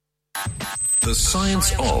The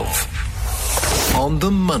Science of on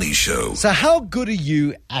The Money Show. So how good are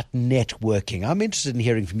you at networking? I'm interested in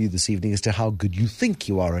hearing from you this evening as to how good you think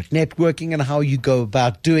you are at networking and how you go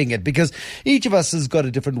about doing it, because each of us has got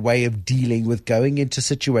a different way of dealing with going into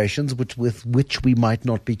situations with which we might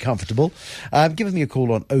not be comfortable. Give me a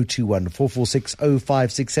call on 021 446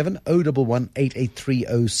 0567 011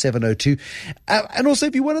 883 0702. And also,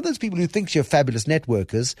 if you're one of those people who thinks you're fabulous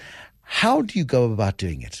networkers, how do you go about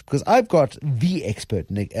doing it? Because I've got the expert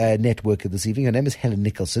networker this evening. Her name is Helen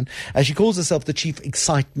Nicholson. She calls herself the Chief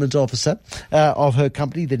Excitement Officer of her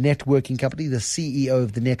company, the networking company, the CEO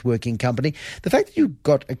of the networking company. The fact that you've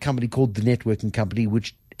got a company called the Networking Company,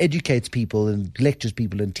 which educates people and lectures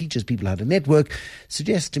people and teaches people how to network,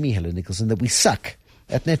 suggests to me, Helen Nicholson, that we suck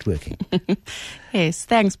at networking. Yes,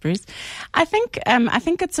 thanks, Bruce. I think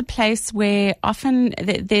it's a place where often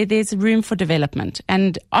there's room for development,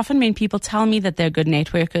 and often when people tell me that they're good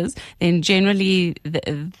networkers, then generally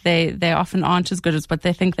they often aren't as good as what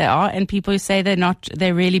they think they are. And people who say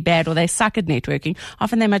they're really bad or they suck at networking,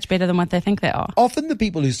 often they're much better than what they think they are. Often the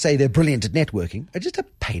people who say they're brilliant at networking are just a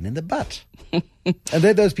pain in the butt. And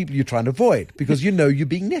they're those people you're trying to avoid because you know you're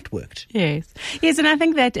being networked. Yes, and I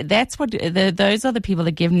think that's what those are the people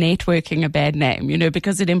that give networking a bad name,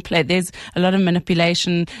 because there's a lot of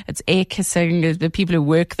manipulation. It's air kissing, the people who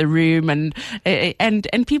work the room, and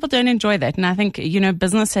people don't enjoy that. And I think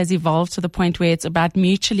business has evolved to the point where it's about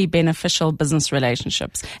mutually beneficial business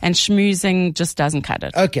relationships, and schmoozing just doesn't cut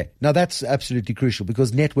it. Okay, now that's absolutely crucial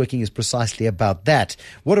because networking is precisely about that.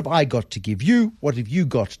 What have I got to give you? What have you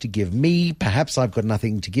got to give me? Perhaps I've got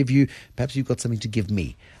nothing to give you. Perhaps you've got something to give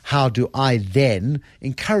me. How do I then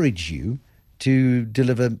encourage you to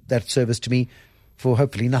deliver that service to me for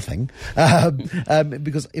hopefully nothing?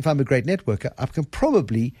 Because if I'm a great networker, I can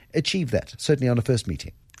probably achieve that, certainly on a first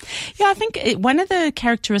meeting. Yeah, I think one of the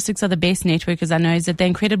characteristics of the best networkers I know is that they're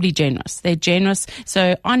incredibly generous. They're generous.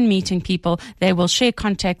 So on meeting people, they will share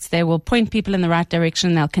contacts. They will point people in the right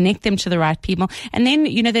direction. They'll connect them to the right people. And then,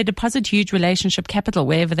 they deposit huge relationship capital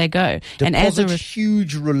wherever they go.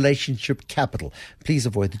 Huge relationship capital. Please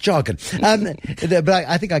avoid the jargon. But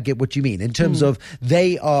I think I get what you mean in terms of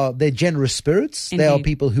they're generous spirits. Indeed. They are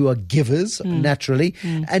people who are givers naturally.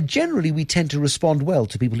 And generally we tend to respond well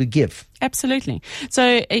to people who give. Absolutely.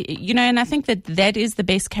 So, and I think that is the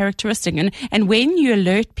best characteristic. And when you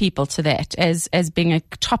alert people to that as being a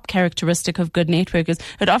top characteristic of good networkers,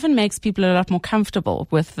 it often makes people a lot more comfortable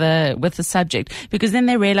with the subject, because then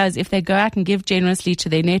they realize if they go out and give generously to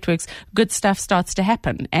their networks, good stuff starts to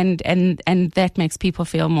happen. And that makes people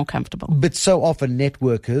feel more comfortable. But so often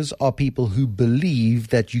networkers are people who believe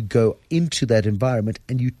that you go into that environment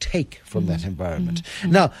and you take from that environment.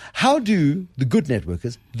 Now, how do the good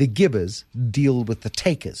networkers, the givers, deal with the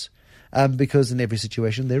takers? Because in every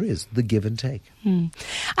situation there is the give and take.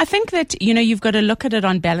 I think that, you've got to look at it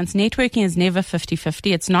on balance. Networking is never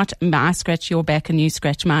 50-50. It's not I scratch your back and you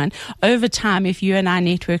scratch mine. Over time, if you and I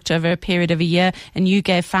networked over a period of a year and you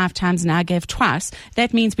gave 5 times and I gave twice,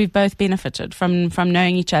 that means we've both benefited from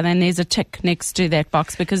knowing each other, and there's a tick next to that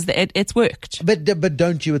box because it's worked. But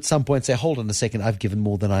don't you at some point say, hold on a second, I've given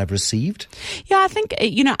more than I've received? Yeah, I think,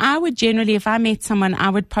 I would generally, if I met someone, I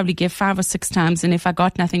would probably give 5 or 6 times, and if I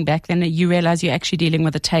got nothing back, then you realize you're actually dealing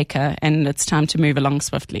with a taker and it's time to move along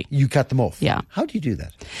swiftly. You cut them off. Yeah. How do you do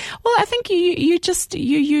that? Well, I think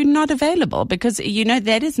you're not available, because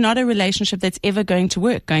that is not a relationship that's ever going to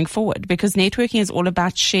work going forward, because networking is all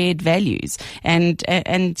about shared values, and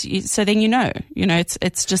so then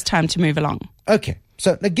it's just time to move along. Okay.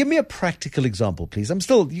 So now give me a practical example, please.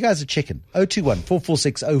 You guys are chicken. 021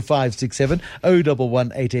 446 0567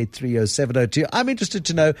 011 883 0702. I'm interested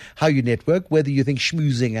to know how you network, whether you think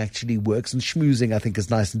schmoozing actually works. And schmoozing, I think, is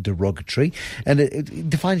nice and derogatory. And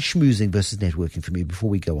define schmoozing versus networking for me before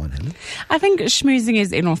we go on, Helen. I think schmoozing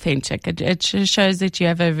is inauthentic. It shows that you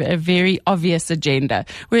have a very obvious agenda,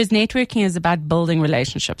 whereas networking is about building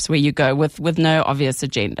relationships where you go with no obvious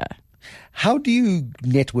agenda. How do you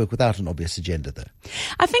network without an obvious agenda, though?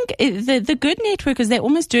 I think the good networkers, they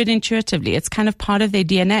almost do it intuitively. It's kind of part of their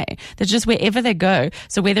DNA. They're just wherever they go.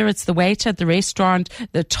 So whether it's the waiter at the restaurant,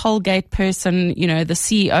 the toll gate person, the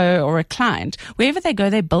CEO or a client, wherever they go,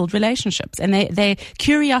 they build relationships. And their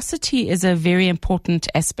curiosity is a very important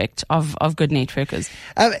aspect of good networkers.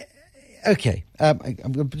 Okay. I'm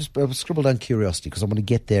going to just scribble down curiosity because I want to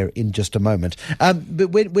get there in just a moment.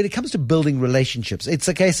 But when it comes to building relationships, it's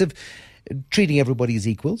a case of treating everybody as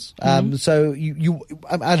equals. So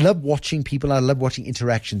I love watching people. I love watching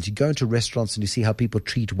interactions. You go into restaurants and you see how people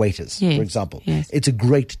treat waiters, for example. Yes. It's a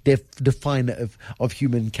great definer of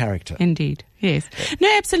human character. Indeed. Yes. No,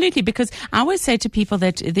 absolutely. Because I always say to people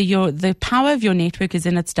that the power of your network is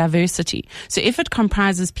in its diversity. So if it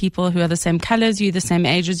comprises people who are the same color as you, the same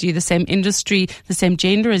age as you, the same industry, the same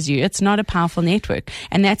gender as you, it's not a powerful network.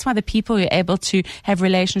 And that's why the people who are able to have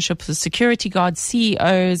relationships with security guards,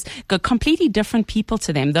 CEOs, completely different people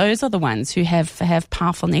to them, those are the ones who have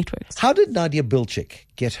powerful networks. How did Nadia Bilchik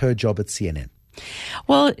get her job at CNN?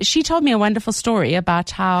 Well, she told me a wonderful story about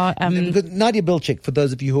how Nadia Bilchik, for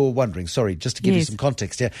those of you who are wondering, sorry, just to give you some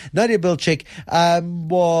context here. Nadia Bilchik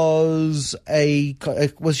was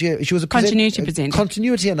she was a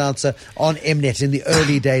continuity announcer on Mnet in the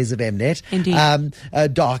early days of Mnet.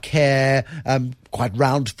 Indeed. Dark hair, quite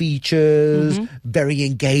round features, very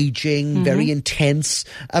engaging, very intense,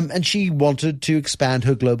 and she wanted to expand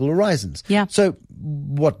her global horizons. Yeah. So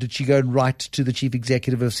what, did she go and write to the chief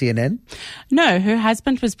executive of CNN? No, her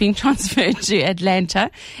husband was being transferred to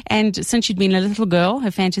Atlanta, and since she'd been a little girl,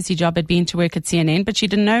 her fantasy job had been to work at CNN, but she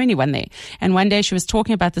didn't know anyone there. And one day she was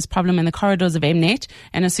talking about this problem in the corridors of Mnet,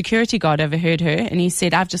 and a security guard overheard her, and he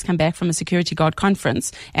said, "I've just come back from a security guard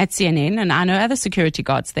conference at CNN, and I know other security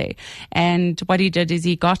guards there." And what he did is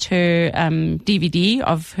he got her DVD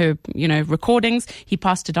of her, recordings. He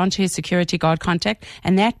passed it on to his security guard contact,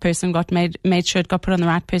 and that person made sure it got put on the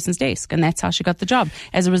right person's desk, and that's how she got the job,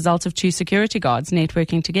 as a result of two security guards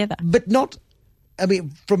networking together. But not, I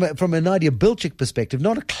mean, from a Nadia Bilchik perspective,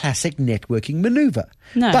 not a classic networking maneuver.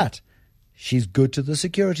 No. But she's good to the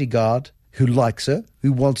security guard who likes her,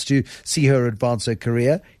 who wants to see her advance her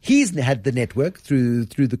career. He's had the network through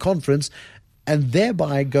the conference, and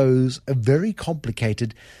thereby goes a very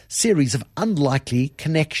complicated series of unlikely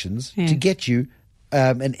connections to get you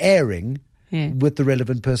an airing with the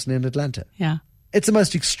relevant person in Atlanta. Yeah. It's the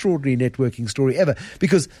most extraordinary networking story ever,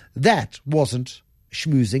 because that wasn't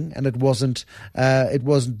schmoozing, and it wasn't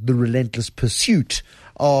the relentless pursuit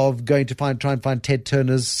of going to try and find Ted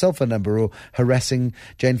Turner's cell phone number, or harassing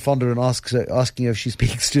Jane Fonda and asking her if she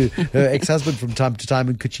speaks to her ex-husband from time to time,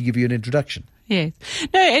 and could she give you an introduction. Yes.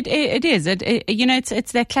 No, it is.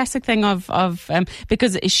 It's that classic thing of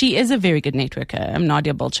because she is a very good networker,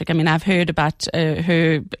 Nadia Bilchik. I mean, I've heard about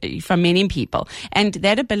her from many people, and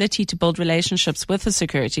that ability to build relationships with the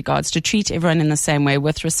security guards, to treat everyone in the same way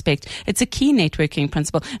with respect. It's a key networking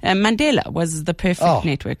principle. Mandela was the perfect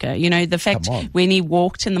networker. The fact when he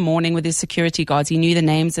walked in the morning with his security guards, he knew the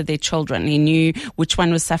names of their children. He knew which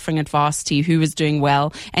one was suffering at varsity, who was doing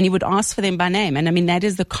well, and he would ask for them by name. And I mean, that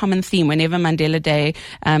is the common theme whenever Mandela Day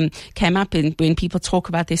came up, and when people talk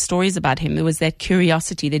about their stories about him, there was that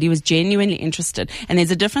curiosity, that he was genuinely interested. And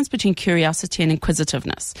there's a difference between curiosity and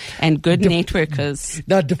inquisitiveness, and good networkers.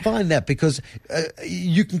 Now define that, because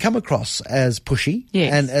you can come across as pushy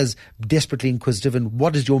and as desperately inquisitive, and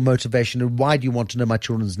what is your motivation, and why do you want to know my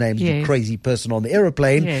children's names, you crazy person on the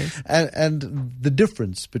aeroplane, and the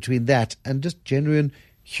difference between that and just genuine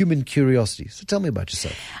human curiosity. So tell me about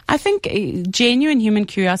yourself. I think genuine human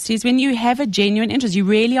curiosity is when you have a genuine interest. You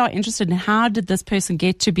really are interested in how did this person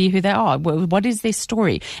get to be who they are? What is their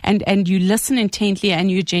story? And you listen intently,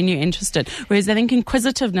 and you're genuinely interested. Whereas I think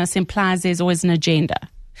inquisitiveness implies there's always an agenda.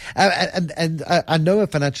 And I know a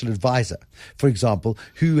financial advisor, for example,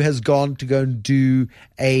 who has gone to go and do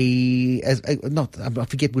I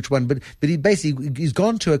forget which one, but he's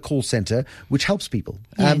gone to a call center which helps people,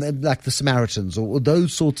 like the Samaritans or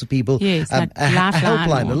those sorts of people. Yes, a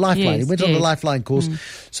helpline, a lifeline. He went on the lifeline course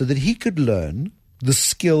so that he could learn the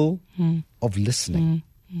skill of listening,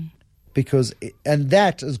 and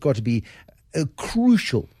that has got to be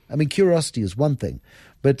crucial. I mean, curiosity is one thing,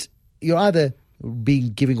 but you're either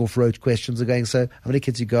giving off rote questions, or going, so how many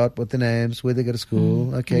kids you got, what the names, where they go to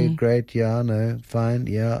school, okay, great, yeah, no, fine,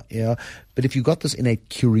 yeah. But if you got this in a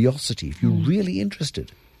curiosity, if you're really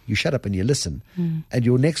interested, you shut up and you listen, and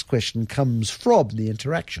your next question comes from the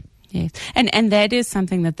interaction. Yes, and that is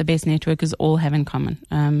something that the best networkers all have in common,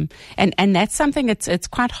 and that's something it's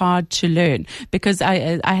quite hard to learn, because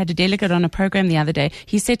I had a delegate on a program the other day.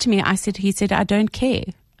 He said to me, he said, I don't care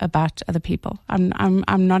about other people.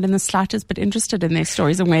 I'm not in the slightest bit interested in their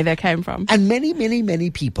stories and where they came from. And many, many, many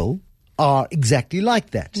people are exactly like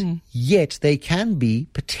that. Yet they can be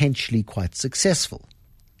potentially quite successful.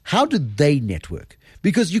 How do they network?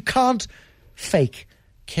 Because you can't fake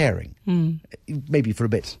caring. Maybe for a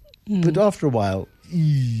bit. But after a while,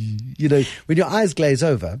 when your eyes glaze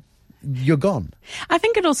over you're gone. I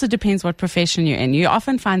think it also depends what profession you're in. You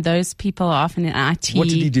often find those people are often in IT. What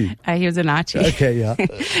did he do? He was in IT. Okay, yeah.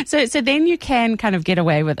 So then you can kind of get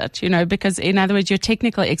away with it, because in other words, your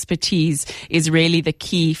technical expertise is really the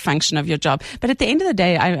key function of your job. But at the end of the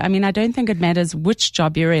day, I mean, I don't think it matters which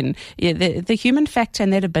job you're in. The human factor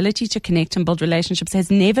and that ability to connect and build relationships has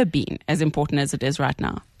never been as important as it is right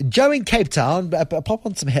now. Joe in Cape Town, pop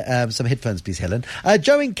on some headphones, please, Helen.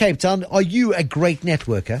 Joe in Cape Town, are you a great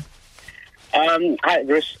networker? Hi,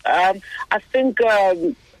 Bruce. I think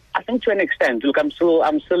to an extent. Look, I'm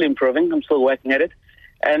still improving. I'm still working at it,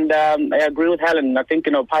 and I agree with Helen. I think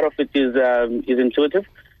part of it is intuitive,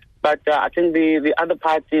 but I think the other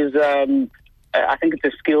part is I think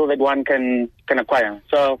it's a skill that one can acquire.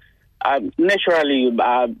 So naturally,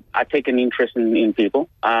 I take an interest in people.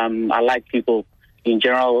 I like people in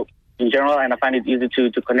general, and I find it easy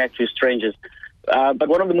to connect with strangers. But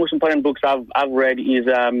one of the most important books I've read is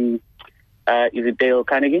it Dale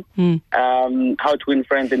Carnegie? How to Win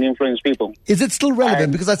Friends and Influence People. Is it still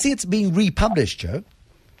relevant? Because I see it's being republished, Joe.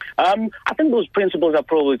 I think those principles are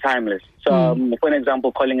probably timeless. So, for an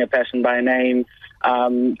example, calling a person by name,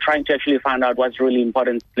 trying to actually find out what's really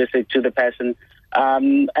important, let's say, to the person.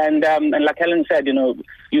 And like Helen said, you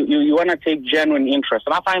want to take genuine interest.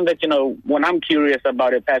 And I find that, when I'm curious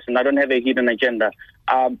about a person, I don't have a hidden agenda.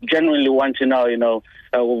 I genuinely want to know,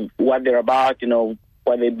 what they're about,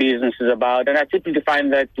 what their business is about. And I typically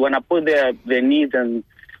find that when I put their needs and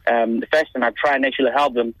first and I try and actually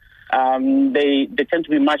help them, they tend to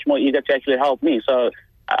be much more eager to actually help me. So,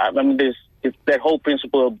 there's that whole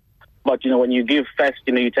principle. But, when you give first,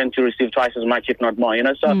 you tend to receive twice as much, if not more,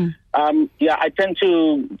 So, I tend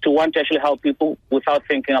to want to actually help people without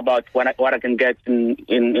thinking about what I can get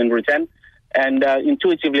in return. And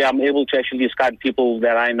intuitively, I'm able to actually discard people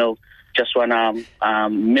that I know just want to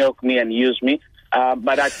milk me and use me.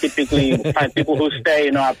 But I typically find people who stay,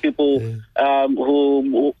 are people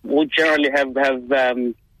who generally have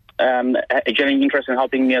a genuine interest in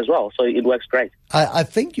helping me as well. So it works great. I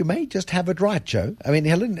think you may just have it right, Joe. I mean,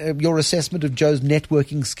 Helen, your assessment of Joe's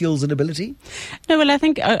networking skills and ability? No, well, I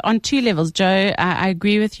think on two levels, Joe, I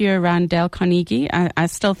agree with you around Dale Carnegie. I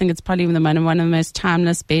still think it's probably one of the most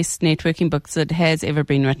timeless, best networking books that has ever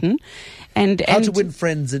been written. How to Win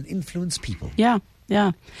Friends and Influence People. Yeah.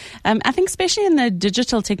 Yeah. I think especially in the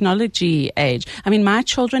digital technology age, my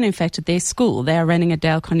children, in fact, at their school, they are running a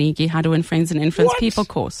Dale Carnegie How to Win Friends and Influence People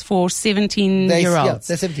course for 17-year-olds. Yeah,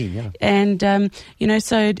 they're 17, yeah. And,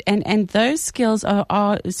 and those skills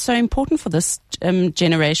are so important for this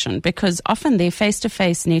generation because often their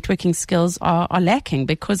face-to-face networking skills are lacking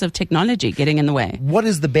because of technology getting in the way. What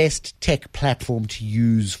is the best tech platform to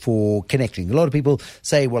use for connecting? A lot of people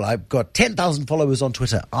say, well, I've got 10,000 followers on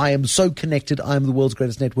Twitter. I am so connected. I'm the world's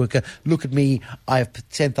greatest networker. Look at me. I have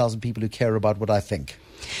 10,000 people who care about what I think.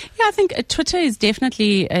 Yeah, I think Twitter is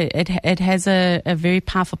definitely, it has a very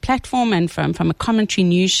powerful platform, and from a commentary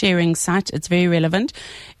news sharing site, it's very relevant.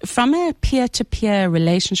 From a peer-to-peer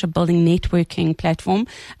relationship building networking platform,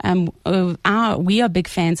 we are big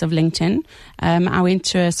fans of LinkedIn. I went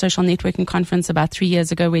to a social networking conference about 3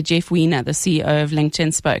 years ago where Jeff Weiner, the CEO of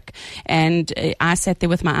LinkedIn, spoke. And I sat there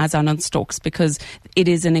with my eyes on stalks because it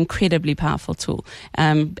is an incredibly powerful tool.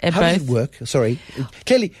 How does it work? Sorry.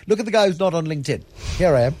 Clearly, look at the guy who's not on LinkedIn.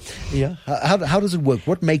 Here I am. Yeah. How does it work?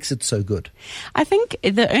 What makes it so good? I think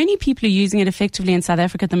the only people who are using it effectively in South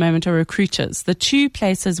Africa at the moment are recruiters. The two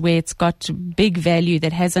places where it's got big value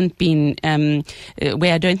that hasn't been,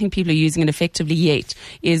 where I don't think people are using it effectively yet,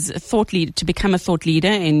 is to become a thought leader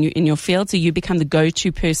in your field. So you become the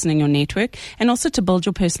go-to person in your network, and also to build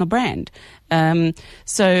your personal brand.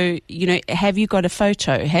 So, have you got a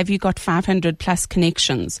photo? Have you got 500 plus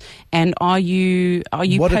connections? And are you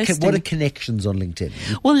posting? What are connections on LinkedIn?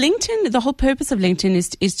 Well, LinkedIn, the whole purpose of LinkedIn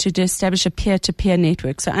is to establish a peer-to-peer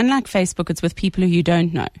network. So unlike Facebook, it's with people who you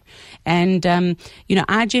don't know. And,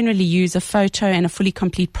 I generally use a photo and a fully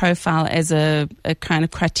complete profile as a kind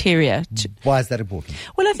of criteria. Why is that important?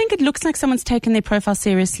 Well, I think it looks like someone's taken their profile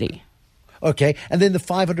seriously. Okay, and then the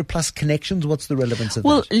 500 plus connections, what's the relevance of that?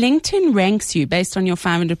 Well, LinkedIn ranks you based on your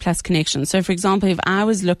 500 plus connections. So, for example, if I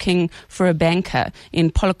was looking for a banker in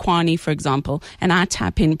Polokwane, for example, and I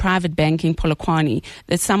type in private banking Polokwane,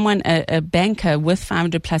 there's a banker with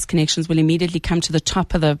 500 plus connections will immediately come to the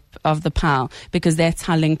top of the pile because that's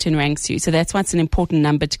how LinkedIn ranks you. So that's why it's an important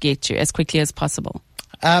number to get to as quickly as possible.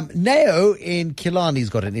 Neo in Killarney's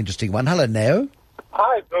got an interesting one. Hello, Neo.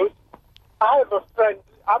 Hi, Bruce. I have a friend.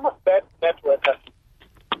 I'm a bad networker,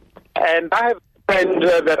 and I have a friend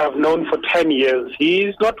that I've known for 10 years.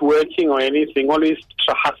 He's not working or anything, always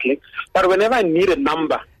hustling. But whenever I need a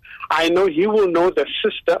number, I know he will know the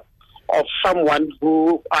sister of someone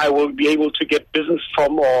who I will be able to get business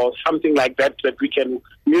from or something like that we can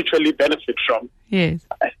mutually benefit from. Yes.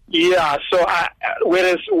 Yeah, so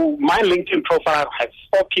whereas my LinkedIn profile has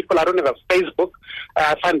 4 people, I don't have a Facebook.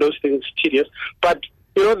 I find those things tedious. But,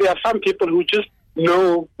 there are some people who just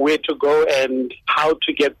know where to go and how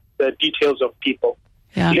to get the details of people.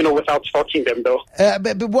 Yeah. Without stalking them, though.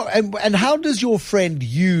 And how does your friend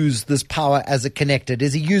use this power as a connector?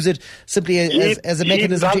 Does he use it simply as a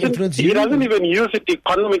mechanism to influence you? He doesn't even use it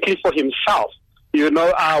economically for himself.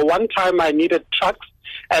 One time I needed trucks,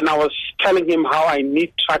 and I was telling him how I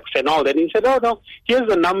need trucks and all that. And he said, no, here's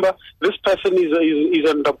the number. This person is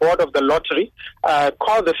on the board of the lottery.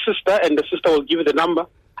 Call the sister, and the sister will give you the number.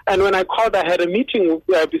 And when I called, I had a meeting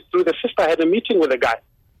through the sister. I had a meeting with the guy.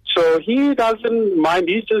 So he doesn't mind.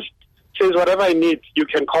 He just says, whatever I need, you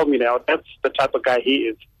can call me now. That's the type of guy he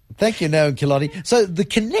is. Thank you, Noam Kilani. So the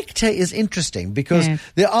connector is interesting because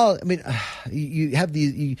there are, you have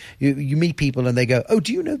these, you meet people and they go, oh,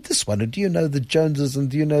 do you know this one? And do you know the Joneses? And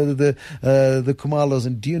do you know the Kumalos?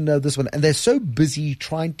 And do you know this one? And they're so busy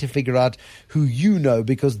trying to figure out who you know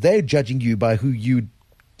because they're judging you by who you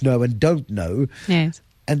know and don't know. Yes.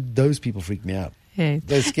 And those people freak me out. Yes.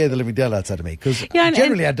 They scare the living daylights out of me because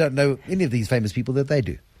generally I don't know any of these famous people that they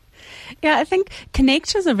do. Yeah, I think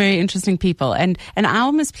connectors are very interesting people. And I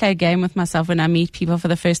almost play a game with myself when I meet people for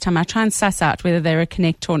the first time. I try and suss out whether they're a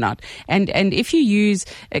connect or not. And if you use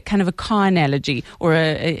a kind of a car analogy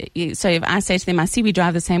so if I say to them, I see we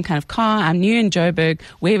drive the same kind of car, I'm new in Joburg,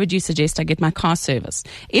 where would you suggest I get my car service?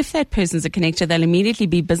 If that person's a connector, they'll immediately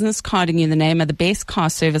be business carding you the name of the best car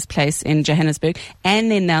service place in Johannesburg.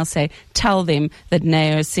 And then they'll say, tell them that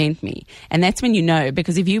Neo sent me. And that's when you know,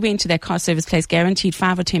 because if you went to that car service place, guaranteed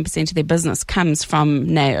 5 or 10% of their business comes from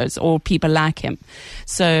Neo's or people like him,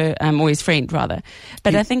 or his friend rather.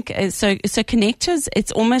 But I think so connectors,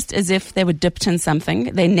 it's almost as if they were dipped in something.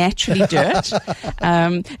 They naturally do it.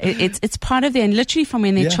 It's part of and literally from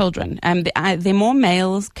when they're children. They're more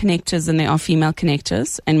male connectors than they are female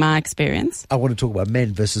connectors, in my experience. I want to talk about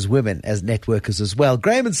men versus women as networkers as well.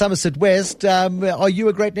 Graham in Somerset West, are you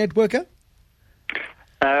a great networker?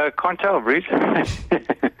 Can't tell, Bruce.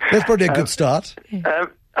 That's probably a good start.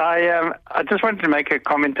 I just wanted to make a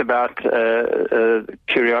comment about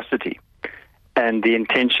curiosity and the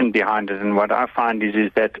intention behind it. And what I find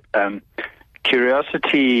is that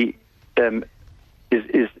curiosity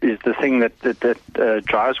is the thing that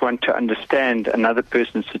drives one to understand another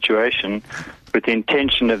person's situation with the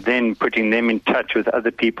intention of then putting them in touch with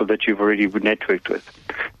other people that you've already networked with.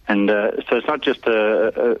 And so it's not just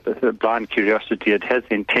a blind curiosity. It has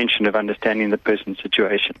the intention of understanding the person's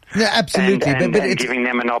situation. Yeah, absolutely. And giving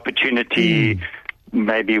them an opportunity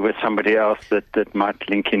maybe with somebody else that might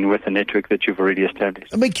link in with a network that you've already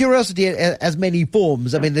established. Curiosity has many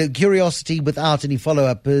forms. The curiosity without any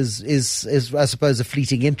follow-up is I suppose, a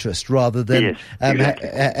fleeting interest rather than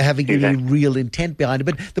having any real intent behind it.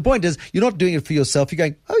 But the point is, you're not doing it for yourself. You're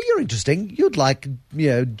going, oh, you're interesting. You'd like,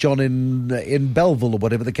 John in Belleville or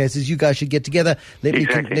whatever the case is. You guys should get together. Let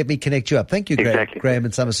me connect you up. Thank you, Graham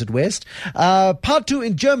in Somerset West. Patu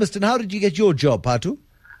in Germiston, how did you get your job, Patu?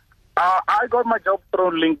 I got my job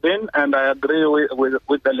through LinkedIn, and I agree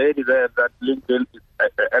with the lady there that LinkedIn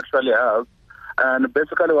actually helps. And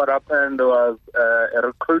basically what happened was a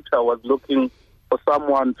recruiter was looking for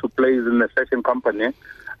someone to place in a certain company,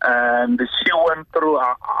 and she went through,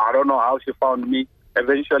 I don't know how she found me.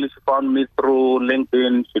 Eventually she found me through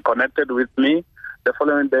LinkedIn. She connected with me. The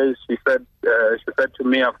following day she said to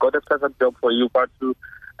me, I've got a perfect job for you, Patu,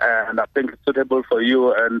 and I think it's suitable for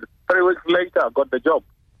you. And 3 weeks later I got the job.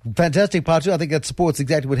 Fantastic, Patu. I think that supports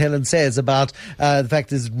exactly what Helen says about the fact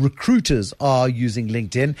that recruiters are using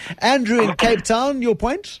LinkedIn. Andrew in Cape Town, your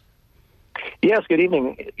point? Yes, good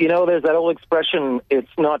evening. There's that old expression, it's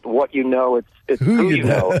not what you know, it's who you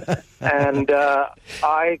know. And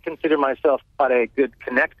I consider myself quite a good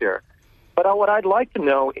connector. But what I'd like to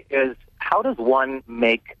know is, how does one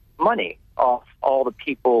make money off all the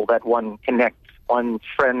people that one connects one's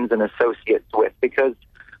friends and associates with? Because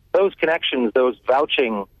those connections, those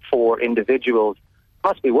vouching for individuals,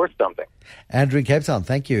 must be worth something. Andrew in Cape Town,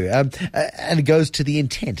 thank you. And it goes to the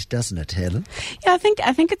intent, doesn't it, Helen? Yeah, I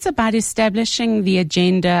think it's about establishing the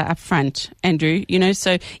agenda up front, Andrew.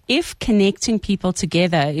 So if connecting people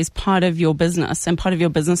together is part of your business and part of your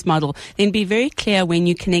business model, then be very clear when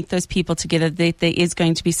you connect those people together that there is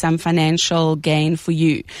going to be some financial gain for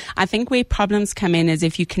you. I think where problems come in is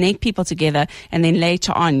if you connect people together and then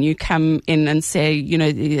later on you come in and say,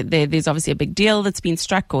 there's obviously a big deal that's been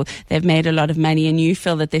struck or they've made a lot of money and you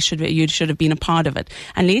feel that you'd should have been a part of it.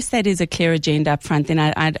 Unless that is a clear agenda up front, then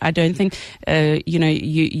I don't think,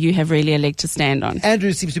 you have really a leg to stand on.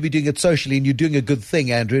 Andrew seems to be doing it socially, and you're doing a good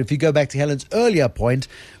thing, Andrew. If you go back to Helen's earlier point,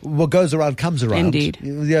 what goes around comes around. Indeed.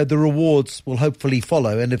 The rewards will hopefully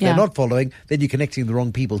follow, and if they're not following, then you're connecting the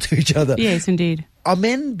wrong people to each other. Yes, indeed. Are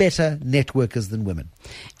men better networkers than women?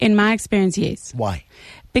 In my experience, yes. Why?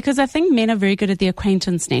 Because I think men are very good at the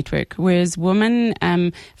acquaintance network, whereas women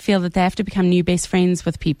feel that they have to become new best friends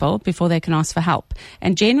with people before they can ask for help.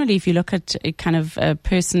 And generally, if you look at a kind of a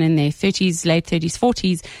person in their 30s, late 30s,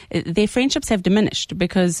 40s, their friendships have diminished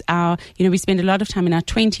because we spend a lot of time in our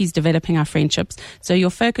 20s developing our friendships. So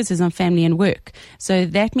your focus is on family and work. So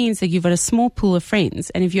that means that you've got a small pool of friends.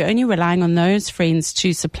 And if you're only relying on those friends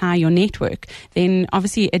to supply your network, then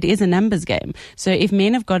obviously it is a numbers game. So if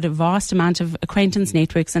men have got a vast amount of acquaintance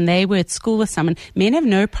networks and they were at school with someone, men have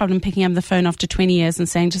no problem picking up the phone after 20 years and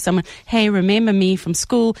saying to someone, hey, remember me from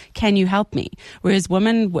school, can you help me? Whereas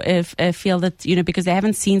women feel that, because they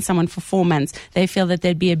haven't seen someone for 4 months, they feel that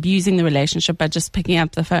they'd be abusing the relationship by just picking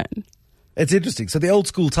up the phone. It's interesting. So the old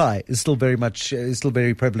school tie is still very much, still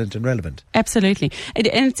very prevalent and relevant. Absolutely. And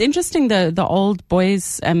it's interesting, the old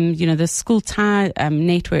boys, the school tie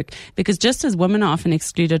network, because just as women are often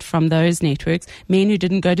excluded from those networks, men who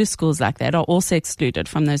didn't go to schools like that are also excluded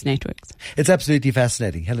from those networks. It's absolutely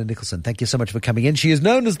fascinating. Helen Nicholson, thank you so much for coming in. She is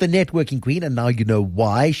known as the networking queen, and now you know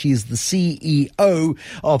why. She is the CEO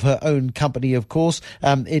of her own company, of course.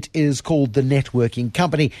 It is called The Networking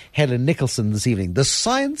Company. Helen Nicholson this evening. The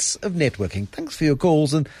science of networking. Thanks for your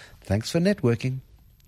calls and thanks for networking.